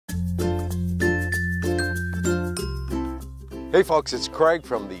Hey folks, it's Craig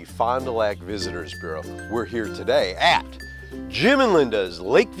from the Fond du Lac Visitors Bureau. We're here today at Jim and Linda's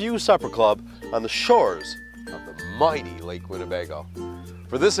Lakeview Supper Club on the shores of the mighty Lake Winnebago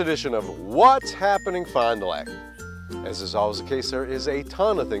for this edition of What's Happening Fond du Lac. As is always the case, there is a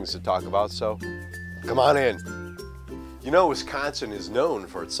ton of things to talk about, so come on in. You know, Wisconsin is known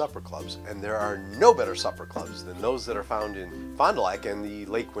for its supper clubs, and there are no better supper clubs than those that are found in Fond du Lac and the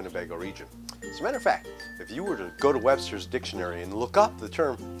Lake Winnebago region. As a matter of fact, if you were to go to Webster's dictionary and look up the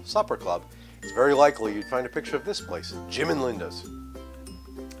term supper club, it's very likely you'd find a picture of this place, Jim and Linda's.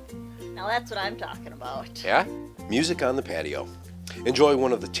 Now that's what I'm talking about. Yeah? Music on the patio. Enjoy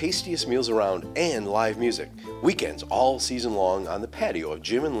one of the tastiest meals around and live music. Weekends all season long on the patio of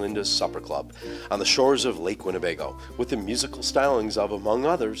Jim and Linda's Supper Club on the shores of Lake Winnebago with the musical stylings of, among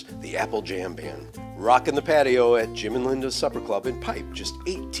others, the Apple Jam Band. Rockin' the patio at Jim and Linda's Supper Club in Pipe, just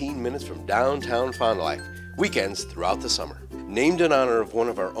 18 minutes from downtown Fond du Lac. Weekends throughout the summer. Named in honor of one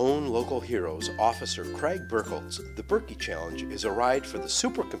of our own local heroes, Officer Craig Burkholz, the Berkey Challenge is a ride for the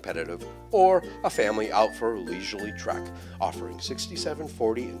super competitive or a family out for a leisurely trek, offering 67,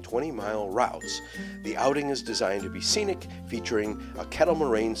 40, and 20-mile routes. The outing is designed to be scenic, featuring a Kettle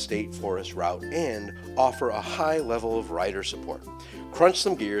Moraine State Forest route and offer a high level of rider support. Crunch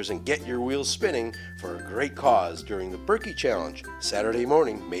some gears and get your wheels spinning for a great cause during the Berkey Challenge, Saturday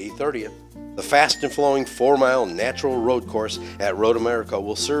morning, May 30th. The fast and flowing 4-mile natural road course at Road America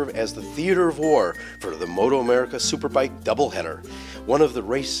will serve as the theater of war for the Moto America Superbike doubleheader, one of the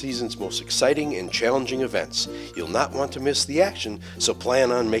race season's most exciting and challenging events. You'll not want to miss the action, so plan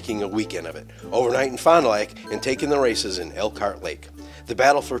on making a weekend of it. Overnight in Fond du Lac and taking the races in Elkhart Lake. The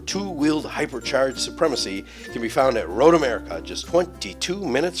battle for two-wheeled hypercharged supremacy can be found at Road America, just 22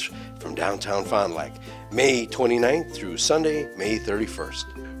 minutes from downtown Fond du Lac, May 29th through Sunday, May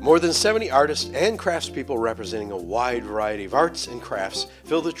 31st. More than 70 artists and craftspeople representing a wide variety of arts and crafts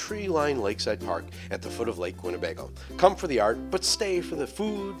fill the tree-lined Lakeside Park at the foot of Lake Winnebago. Come for the art, but stay for the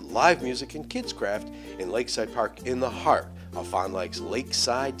food, live music, and kids craft in Lakeside Park in the heart of Fond du Lac's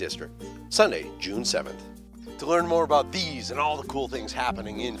Lakeside District, Sunday, June 7th. To learn more about these and all the cool things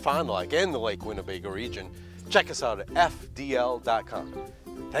happening in Fond du Lac and the Lake Winnebago region, check us out at fdl.com.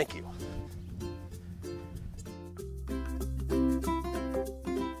 Thank you.